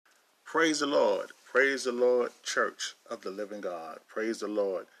Praise the Lord. Praise the Lord, Church of the Living God. Praise the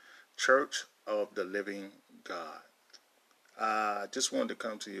Lord, Church of the Living God. I just wanted to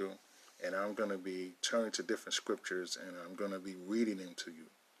come to you, and I'm going to be turning to different scriptures, and I'm going to be reading them to you.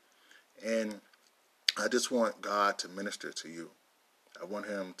 And I just want God to minister to you. I want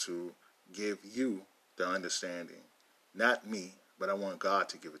him to give you the understanding. Not me, but I want God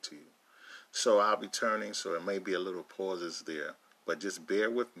to give it to you. So I'll be turning, so it may be a little pauses there, but just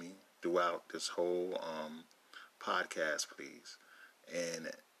bear with me throughout this whole podcast, please.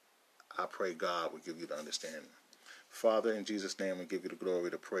 And I pray God will give you the understanding. Father, in Jesus' name, we give you the glory,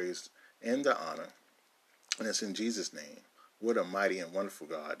 the praise, and the honor. And it's in Jesus' name. What a mighty and wonderful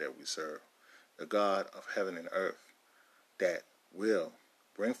God that we serve. The God of heaven and earth that will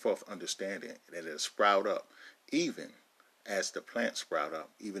bring forth understanding, that it'll sprout up, even as the plants sprout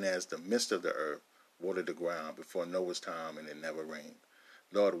up, even as the mist of the earth watered the ground before Noah's time and it never rained.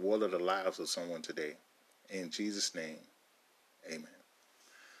 Lord, water the lives of someone today. In Jesus' name, amen.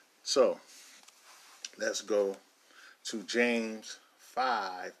 So, let's go to James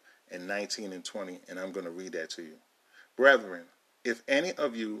 5 and 19 and 20, and I'm going to read that to you. Brethren, if any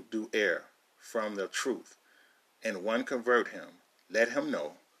of you do err from the truth, and one convert him, let him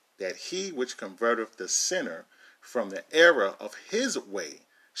know that he which converteth the sinner from the error of his way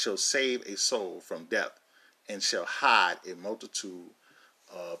shall save a soul from death, and shall hide a multitude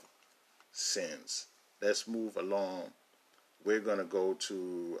of sins. Let's move along. We're going to go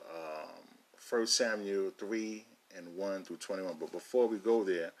to 1 Samuel 3 and 1 through 21. But before we go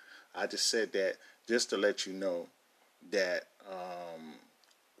there, I just said that just to let you know that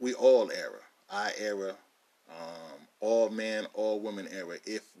we all err. I err. All men, all women err.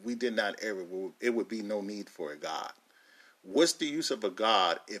 If we did not err, it would be no need for a God. What's the use of a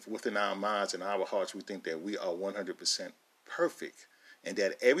God if within our minds and our hearts we think that we are 100% perfect and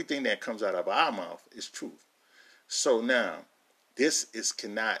that everything that comes out of our mouth is truth? So now, this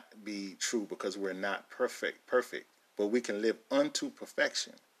cannot be true because we're not perfect, but we can live unto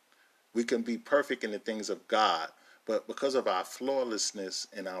perfection. We can be perfect in the things of God, but because of our flawlessness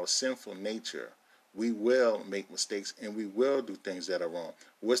and our sinful nature, we will make mistakes and we will do things that are wrong.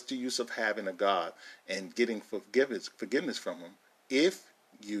 What's the use of having a God and getting forgiveness from him if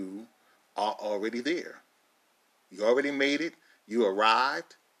you are already there? You already made it. You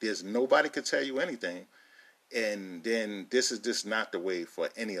arrived. There's nobody could tell you anything. And then this is just not the way for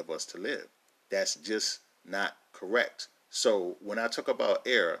any of us to live. That's just not correct. So when I talk about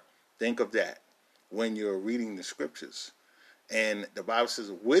error, think of that when you're reading the scriptures. And the Bible says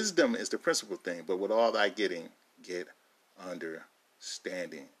wisdom is the principal thing, but with all thy getting, get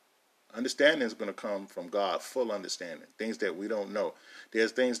understanding. Understanding is going to come from God, full understanding, things that we don't know.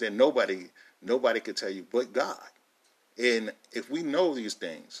 There's things that nobody could tell you but God. And if we know these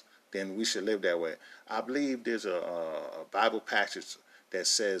things, then we should live that way. I believe there's a Bible passage that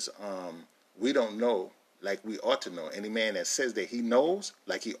says we don't know like we ought to know. Any man that says that he knows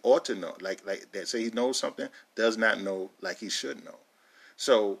like he ought to know, like that say he knows something, does not know like he should know.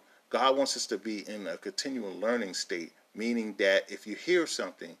 So God wants us to be in a continual learning state, meaning that if you hear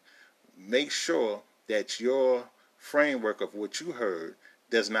something, make sure that your framework of what you heard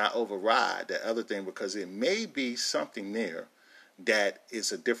does not override that other thing, because it may be something there that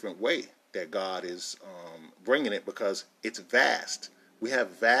is a different way that God is bringing it, because it's vast. We have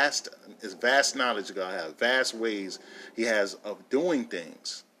vast knowledge God has, vast ways he has of doing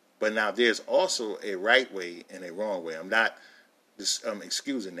things. But now there's also a right way and a wrong way. I'm not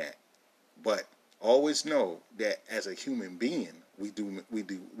excusing that. But always know that as a human being, we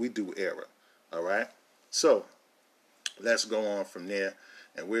do error. All right? So let's go on from there.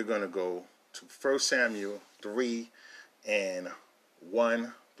 And we're going to go to 1 Samuel 3 and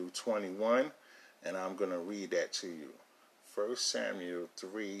 1 through 21. And I'm going to read that to you. 1 Samuel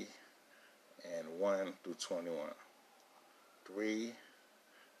 3 and 1 through 21. 3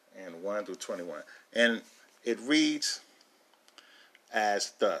 and 1 through 21. And it reads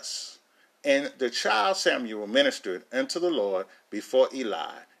as thus. And the child Samuel ministered unto the Lord before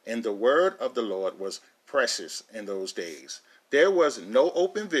Eli, and the word of the Lord was precious in those days. There was no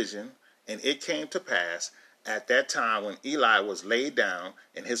open vision, and it came to pass at that time when Eli was laid down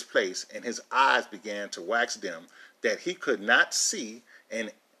in his place, and his eyes began to wax dim, that he could not see,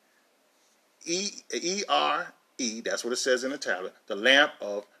 and E-R-E, that's what it says in the tablet, the lamp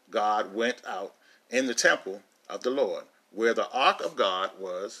of God went out in the temple of the Lord, where the ark of God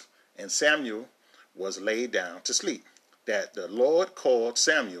was, and Samuel was laid down to sleep. That the Lord called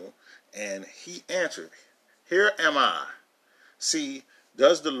Samuel, and he answered, Here am I. See,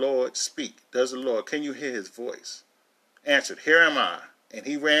 does the Lord speak? Can you hear his voice? Answered, Here am I. And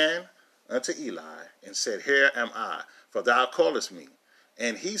he ran unto Eli, and said, Here am I, for thou callest me.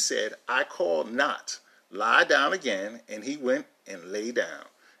 And he said, I call not. Lie down again. And he went and lay down.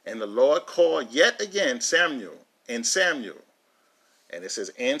 And the Lord called yet again Samuel. And Samuel, and it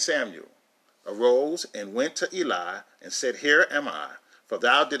says, and Samuel arose and went to Eli and said, Here am I, for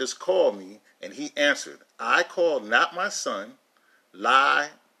thou didst call me. And he answered, I called not my son. Lie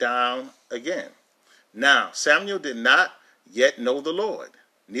down again. Now Samuel did not yet know the Lord,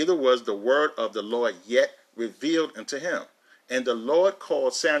 neither was the word of the Lord yet revealed unto him. And the Lord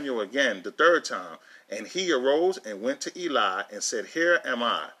called Samuel again the third time, and he arose and went to Eli and said, Here am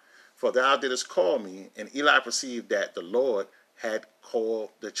I, for thou didst call me. And Eli perceived that the Lord had called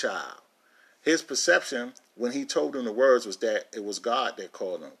the child. His perception when he told him the words was that it was God that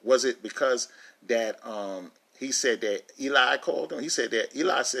called him. Was it because that he said that Eli called him? He said that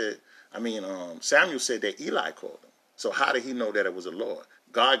Samuel said that Eli called him. So how did he know that it was the Lord?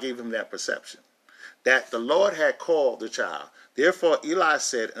 God gave him that perception, that the Lord had called the child. Therefore Eli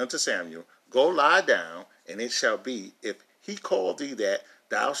said unto Samuel, Go lie down, and it shall be, if he call thee, that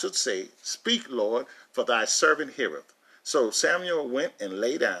thou shouldst say, Speak, Lord, for thy servant heareth. So Samuel went and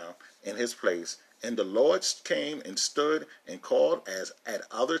lay down in his place, and the Lord came and stood and called as at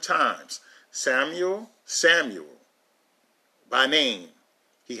other times, Samuel, Samuel, by name.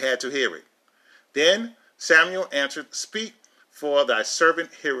 He had to hear it. Then Samuel answered, Speak, for thy servant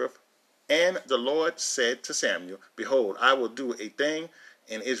heareth. And the Lord said to Samuel, Behold, I will do a thing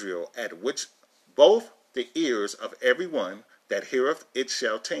in Israel, at which both the ears of every one that heareth it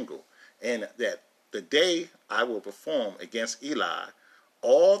shall tingle, and that the day I will perform against Eli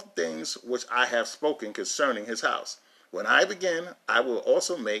all things which I have spoken concerning his house. When I begin, I will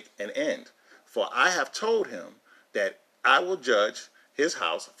also make an end. For I have told him that I will judge his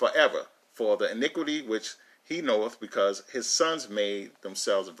house forever for the iniquity which he knoweth, because his sons made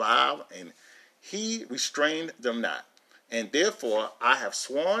themselves vile, and he restrained them not. And therefore I have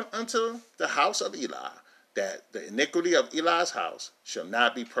sworn unto the house of Eli that the iniquity of Eli's house shall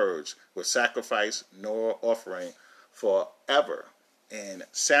not be purged with sacrifice nor offering forever. And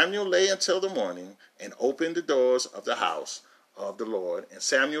Samuel lay until the morning and opened the doors of the house of the Lord. And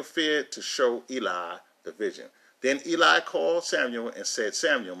Samuel feared to show Eli the vision. Then Eli called Samuel and said,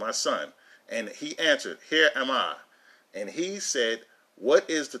 Samuel, my son. And he answered, Here am I. And he said, What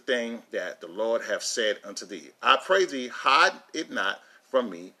is the thing that the Lord hath said unto thee? I pray thee, hide it not from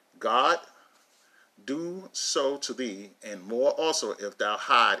me. God do so to thee, and more also, if thou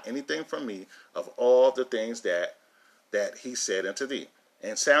hide anything from me of all the things that he said unto thee.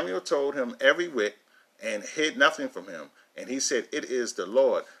 And Samuel told him every whit, and hid nothing from him. And he said, It is the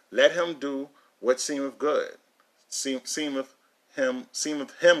Lord. Let him do what seemeth good. Seemeth him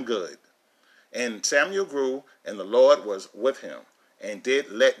good. And Samuel grew, and the Lord was with him, and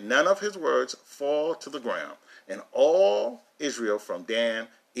did let none of his words fall to the ground. And all Israel from Dan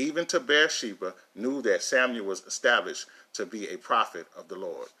even to Beersheba knew that Samuel was established to be a prophet of the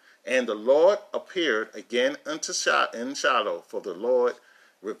Lord. And the Lord appeared again in Shiloh, for the Lord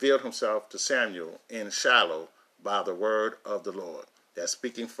revealed himself to Samuel in Shiloh by the word of the Lord. That's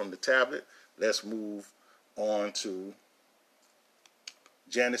speaking from the tablet. Let's move on to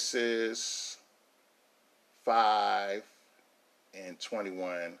Genesis 5 and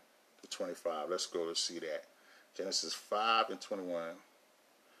 21 to 25. Let's go to see that. Genesis 5 and 21.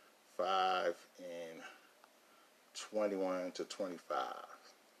 5 and 21 to 25.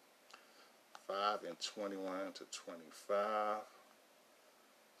 5 and 21 to 25.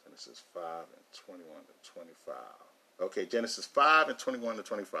 Genesis 5 and 21 to 25. Okay, Genesis 5 and 21 to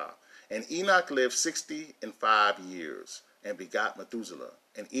 25. And Enoch lived 65 years and begot Methuselah.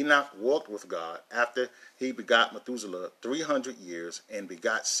 And Enoch walked with God after he begot Methuselah 300 years and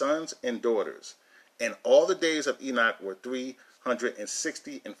begot sons and daughters. And all the days of Enoch were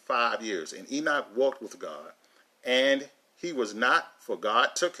 365 years. And Enoch walked with God, and he was not, for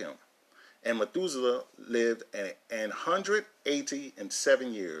God took him. And Methuselah lived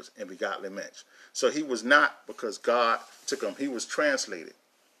 187 years and begot Lamech. So he was not, because God took him. He was translated.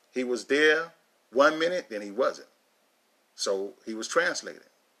 He was there 1 minute, then he wasn't. So he was translated.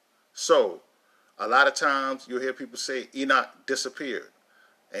 So a lot of times you'll hear people say Enoch disappeared.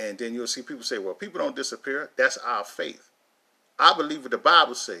 And then you'll see people say, well, people don't disappear. That's our faith. I believe what the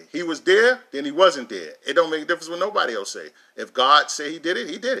Bible say. He was there, then he wasn't there. It don't make a difference what nobody else say. If God say he did it,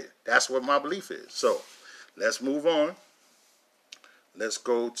 he did it. That's what my belief is. So let's move on. Let's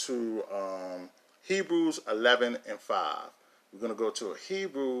go to Hebrews 11 and 5. We're going to go to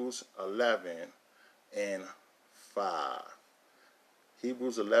Hebrews 11 and 5.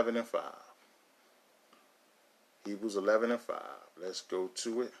 Hebrews 11 and 5. Hebrews 11 and 5. Let's go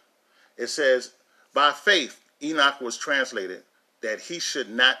to it. It says, by faith, Enoch was translated that he should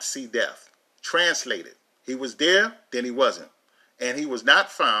not see death. Translated. He was there, then he wasn't. And he was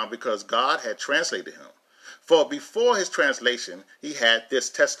not found because God had translated him. For before his translation, he had this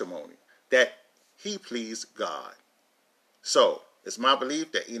testimony, that he pleased God. So, it's my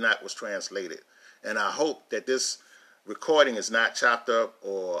belief that Enoch was translated. And I hope that this recording is not chopped up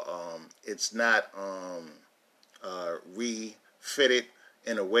or it's not refitted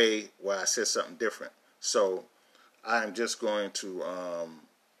in a way where I said something different. So, I'm just going to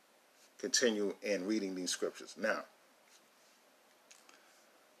continue in reading these scriptures. Now,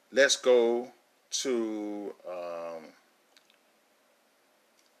 let's go to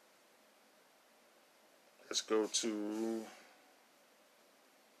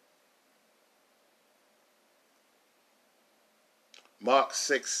Mark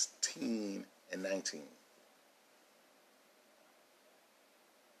 16 and 19.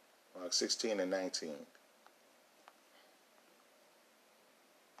 Mark 16 and 19.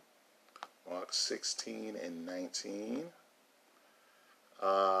 Mark 16 and 19.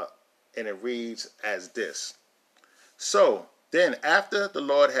 And it reads as this. So then after the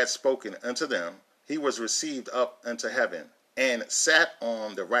Lord had spoken unto them, he was received up unto heaven and sat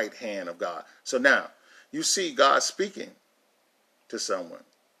on the right hand of God. So now you see God speaking to someone.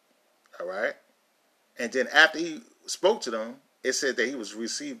 All right. And then after he spoke to them, it said that he was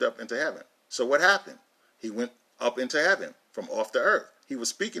received up into heaven. So what happened? He went up into heaven from off the earth. He was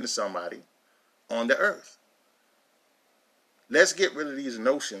speaking to somebody on the earth. Let's get rid of these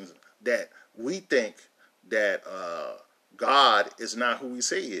notions that we think that God is not who we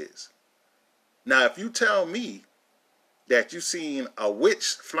say he is. Now, if you tell me that you've seen a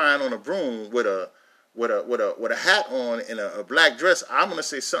witch flying on a broom with a hat on and a black dress, I'm going to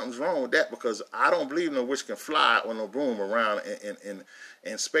say something's wrong with that, because I don't believe no witch can fly on a broom around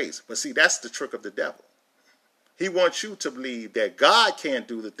in space. But see, that's the trick of the devil. He wants you to believe that God can't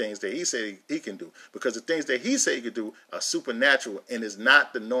do the things that he said he can do, because the things that he said he could do are supernatural and is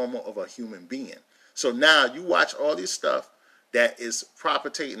not the normal of a human being. So now you watch all this stuff that is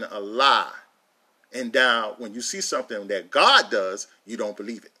propagating a lie. And now when you see something that God does, you don't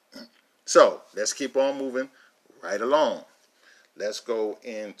believe it. So let's keep on moving right along. Let's go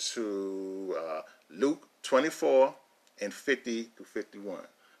into Luke 24 and 50 to 51.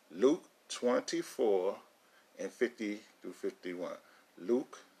 Luke 24 and 50 through 51.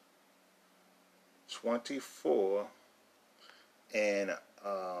 Luke 24 and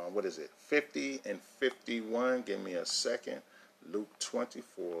 50 and 51. Give me a second. Luke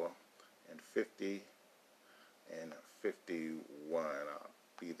 24 and 50 and 51. I'll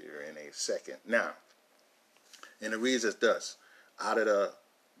be there in a second. Now, and it reads as thus, out of the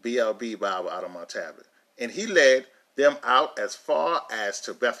BLB Bible, out of my tablet. And he led them out as far as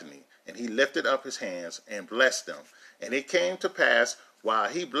to Bethany, and he lifted up his hands and blessed them. And it came to pass, while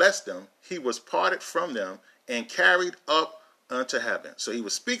he blessed them, he was parted from them and carried up unto heaven. So he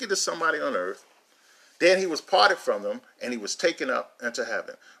was speaking to somebody on earth. Then he was parted from them, and he was taken up into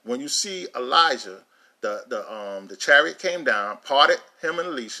heaven. When you see Elijah, the chariot came down, parted him and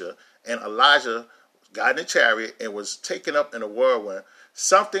Elisha, and Elijah got in the chariot and was taken up in a whirlwind,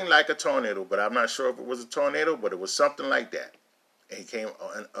 something like a tornado, but I'm not sure if it was a tornado, but it was something like that. And he came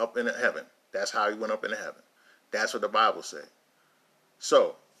up into heaven. That's how he went up into heaven. That's what the Bible says.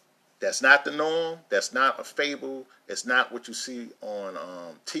 So, that's not the norm. That's not a fable. It's not what you see on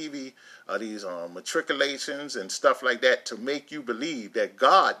TV, these matriculations and stuff like that to make you believe that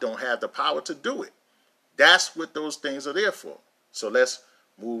God don't have the power to do it. That's what those things are there for. So let's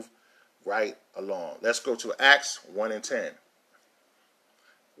move right along. Let's go to Acts 1 and 10.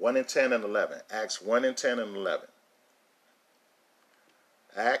 1 and 10 and 11. Acts 1 and 10 and 11.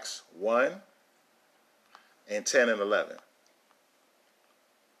 Acts 1 and 10 and 11.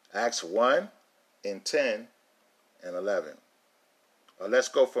 Acts 1 and 10 and 11. Let's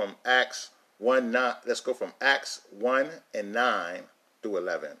go from Acts 1 9. Let's go from Acts 1 and 9 through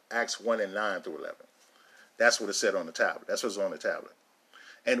 11. Acts 1 and 9 through 11. That's what it said on the tablet. That's what's on the tablet.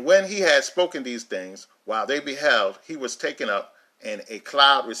 And when he had spoken these things, while they beheld, he was taken up, and a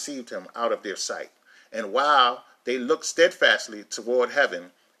cloud received him out of their sight. And while they looked steadfastly toward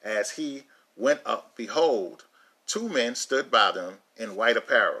heaven as he went up, behold, 2 men stood by them in white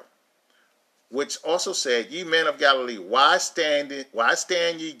apparel, which also said, Ye men of Galilee, why stand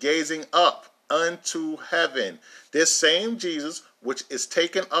ye gazing up unto heaven? This same Jesus which is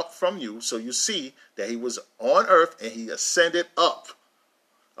taken up from you. So you see that he was on earth and he ascended up.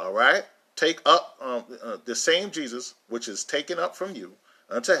 All right? Take up the same Jesus which is taken up from you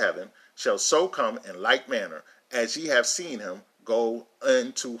unto heaven shall so come in like manner as ye have seen him go go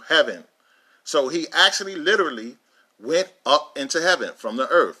into heaven. So he actually literally went up into heaven from the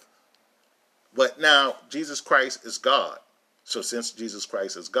earth. But now Jesus Christ is God. So since Jesus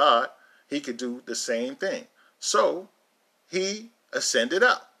Christ is God, he could do the same thing. So he ascended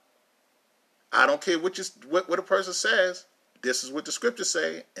up. I don't care what a person says. This is what the scriptures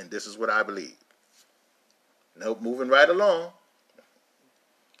say, and this is what I believe. Nope, moving right along.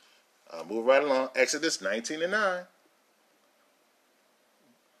 I'll move right along. Exodus 19:9.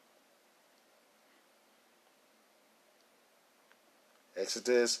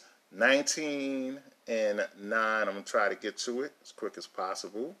 Exodus 19:9. I'm going to try to get to it as quick as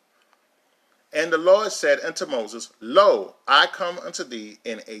possible. And the Lord said unto Moses, Lo, I come unto thee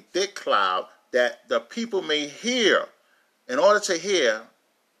in a thick cloud, that the people may hear. In order to hear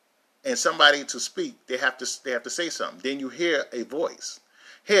and somebody to speak, they have to say something. Then you hear a voice.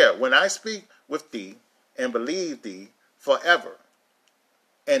 Hear, when I speak with thee, and believe thee forever.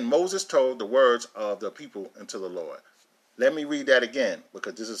 And Moses told the words of the people unto the Lord. Let me read that again,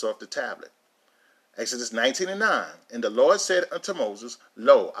 because this is off the tablet. Exodus 19:9. And the Lord said unto Moses,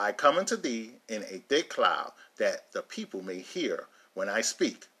 Lo, I come unto thee in a thick cloud, that the people may hear when I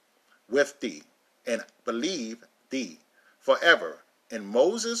speak with thee, and believe thee forever. And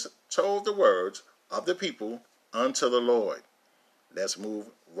Moses told the words of the people unto the Lord. Let's move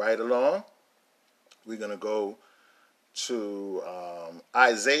right along. We're going to go to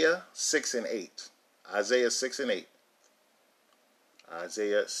Isaiah 6:8. Isaiah 6:8.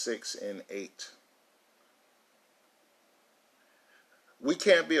 Isaiah 6:8. We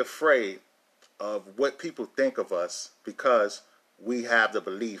can't be afraid of what people think of us, because we have the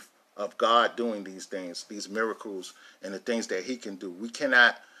belief of God doing these things, these miracles, and the things that he can do. We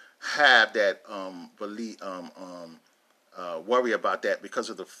cannot have that worry about that, because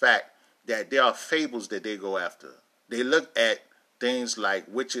of the fact that there are fables that they go after. They look at things like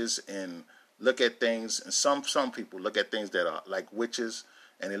witches, and look at things, and some people look at things that are like witches,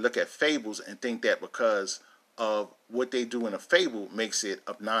 and they look at fables and think that because of what they do in a fable makes it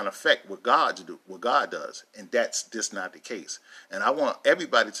of non-effect what God does, and that's just not the case. And I want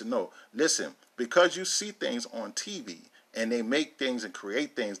everybody to know, listen, because you see things on TV and they make things and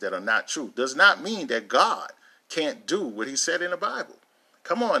create things that are not true, does not mean that God can't do what he said in the Bible.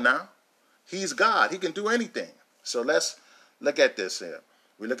 Come on now. He's God. He can do anything. So let's look at this here.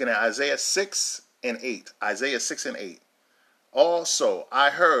 We're looking at Isaiah 6:8. Isaiah 6:8. Also, I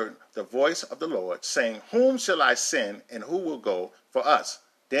heard the voice of the Lord saying, Whom shall I send, and who will go for us?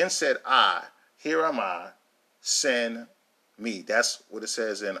 Then said I, Here am I, send me. That's what it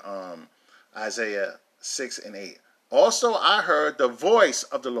says in Isaiah 6:8. Also, I heard the voice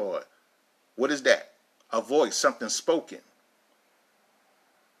of the Lord. What is that? A voice, something spoken.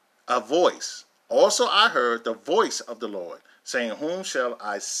 A voice. Also, I heard the voice of the Lord saying, Whom shall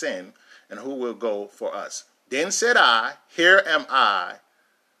I send, and who will go for us? Then said I, Here am I,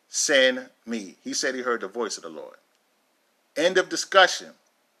 send me. He said he heard the voice of the Lord. End of discussion.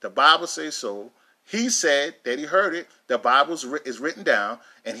 The Bible says so. He said that he heard it. The Bible is written down,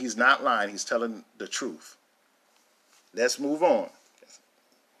 and he's not lying. He's telling the truth. Let's move on.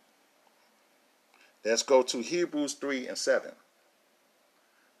 Let's go to Hebrews 3:7.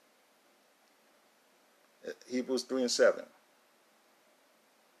 Hebrews 3:7.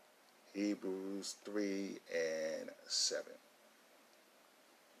 Hebrews 3:7.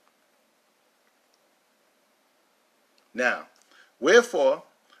 Now, wherefore,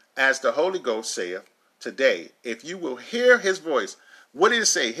 as the Holy Ghost saith today, if you will hear his voice. What did it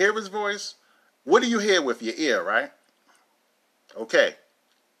say? Hear his voice? What do you hear with your ear, right? Okay.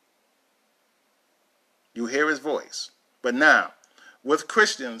 You hear his voice. But now, with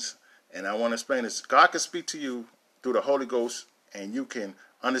Christians, and I want to explain this, God can speak to you through the Holy Ghost, and you can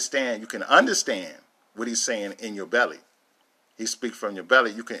understand what he's saying in your belly. He speaks from your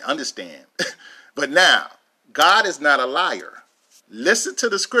belly. You can understand. But now, God is not a liar. Listen to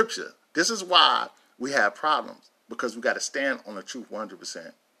the scripture. This is why we have problems, because we got to stand on the truth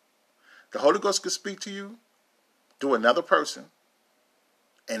 100%. The Holy Ghost can speak to you through another person,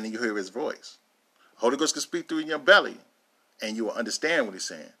 and then you hear his voice. The Holy Ghost can speak through in your belly, and you will understand what he's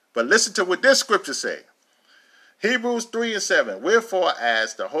saying. But listen to what this scripture says. Hebrews 3:7. Wherefore,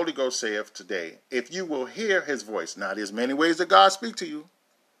 as the Holy Ghost saith today, if you will hear his voice. Now, there's many ways that God speaks to you.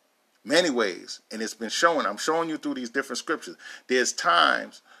 Many ways. And it's been shown. I'm showing you through these different scriptures. There's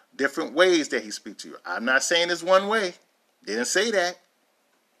times, different ways that he speaks to you. I'm not saying it's one way. Didn't say that.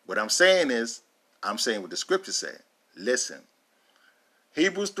 What I'm saying is, I'm saying what the scripture said. Listen.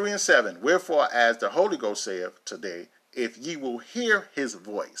 Hebrews 3:7. Wherefore, as the Holy Ghost saith today, if ye will hear his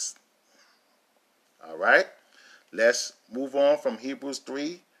voice. All right. Let's move on from Hebrews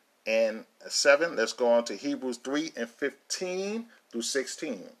 3 and 7. Let's go on to Hebrews 3 and 15 through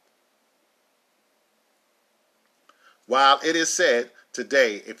 16. While it is said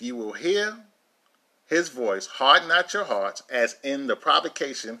today, if you will hear his voice, harden not your hearts, as in the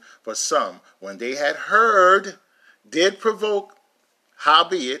provocation for some, when they had heard, did provoke,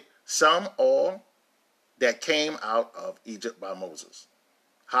 howbeit some all that came out of Egypt by Moses.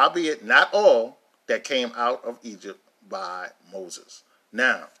 Howbeit not all that came out of Egypt by Moses.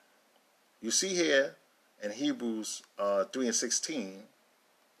 Now, you see here in Hebrews 3 and 16,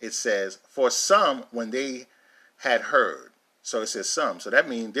 it says, for some, when they had heard. So it says some. So that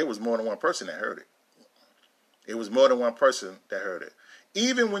means there was more than one person that heard it. It was more than one person that heard it.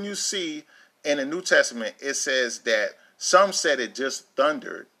 Even when you see in the New Testament, it says that some said it just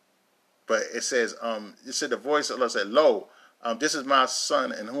thundered, but it says, it said the voice of the Lord said, lo, this is my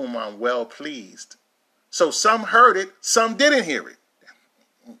son in whom I'm well pleased. So some heard it, some didn't hear it.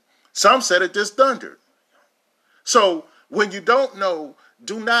 Some said it just thundered. So when you don't know,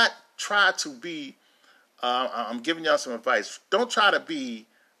 do not try to be, I'm giving y'all some advice. Don't try to be,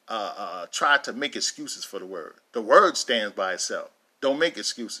 try to make excuses for the word. The word stands by itself. Don't make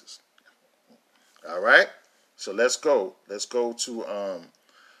excuses. All right? So let's go. Let's go to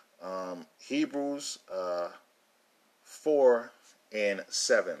Hebrews 4 and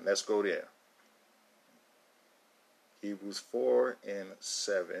 7. Let's go there. Hebrews 4 and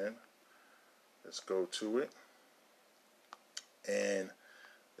 7. Let's go to it. And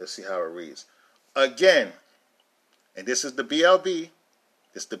let's see how it reads. Again, and this is the BLB.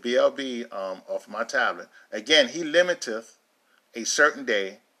 It's the BLB off my tablet. Again, he limiteth a certain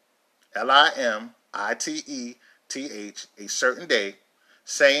day, limiteth, a certain day,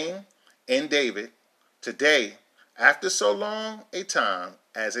 saying in David, today, after so long a time,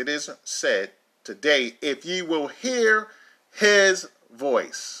 as it is said, today, if ye will hear his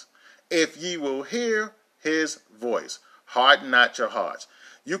voice, if ye will hear his voice, harden not your hearts.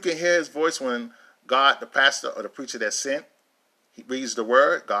 You can hear his voice when God, the pastor or the preacher that's sent, he reads the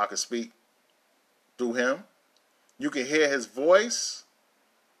word. God can speak through him. You can hear his voice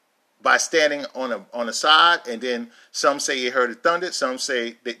by standing on the side, and then some say you heard it thundered. Some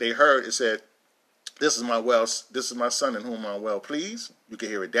say they heard it said, this is my son in whom I'm well pleased. You can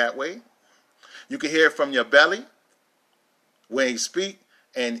hear it that way. You can hear it from your belly when he speak,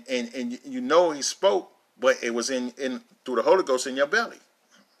 and you know he spoke, but it was in through the Holy Ghost in your belly.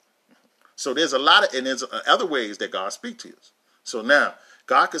 So there's a lot of, and there's other ways that God speaks to us. So now,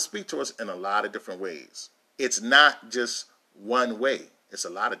 God can speak to us in a lot of different ways. It's not just one way. It's a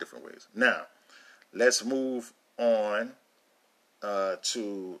lot of different ways. Now, let's move on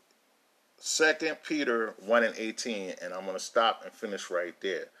to 2 Peter 1 and 18, and I'm going to stop and finish right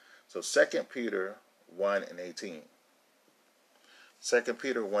there. So 2 Peter 1 and 18. 2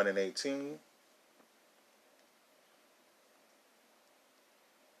 Peter 1 and 18.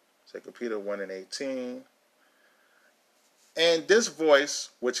 2 Peter 1 and 18. And this voice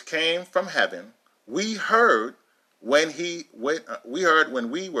which came from heaven, we heard when we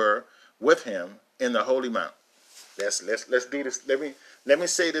were with him in the holy mount. Let's do this. Let me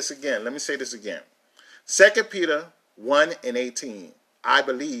say this again. 2 Peter 1 and 18. I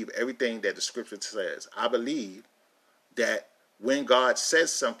believe everything that the scripture says. I believe that when God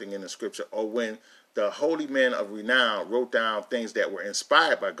says something in the scripture, or when the holy men of renown wrote down things that were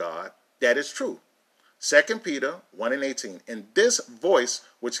inspired by God, that is true. 2 Peter 1 and 18. And this voice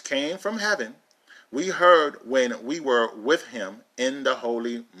which came from heaven, we heard when we were with him in the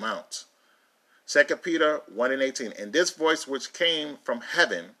holy mount. 2 Peter 1 and 18. And this voice which came from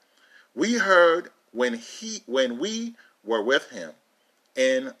heaven, we heard when we were with him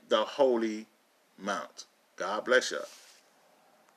in the holy mount. God bless you.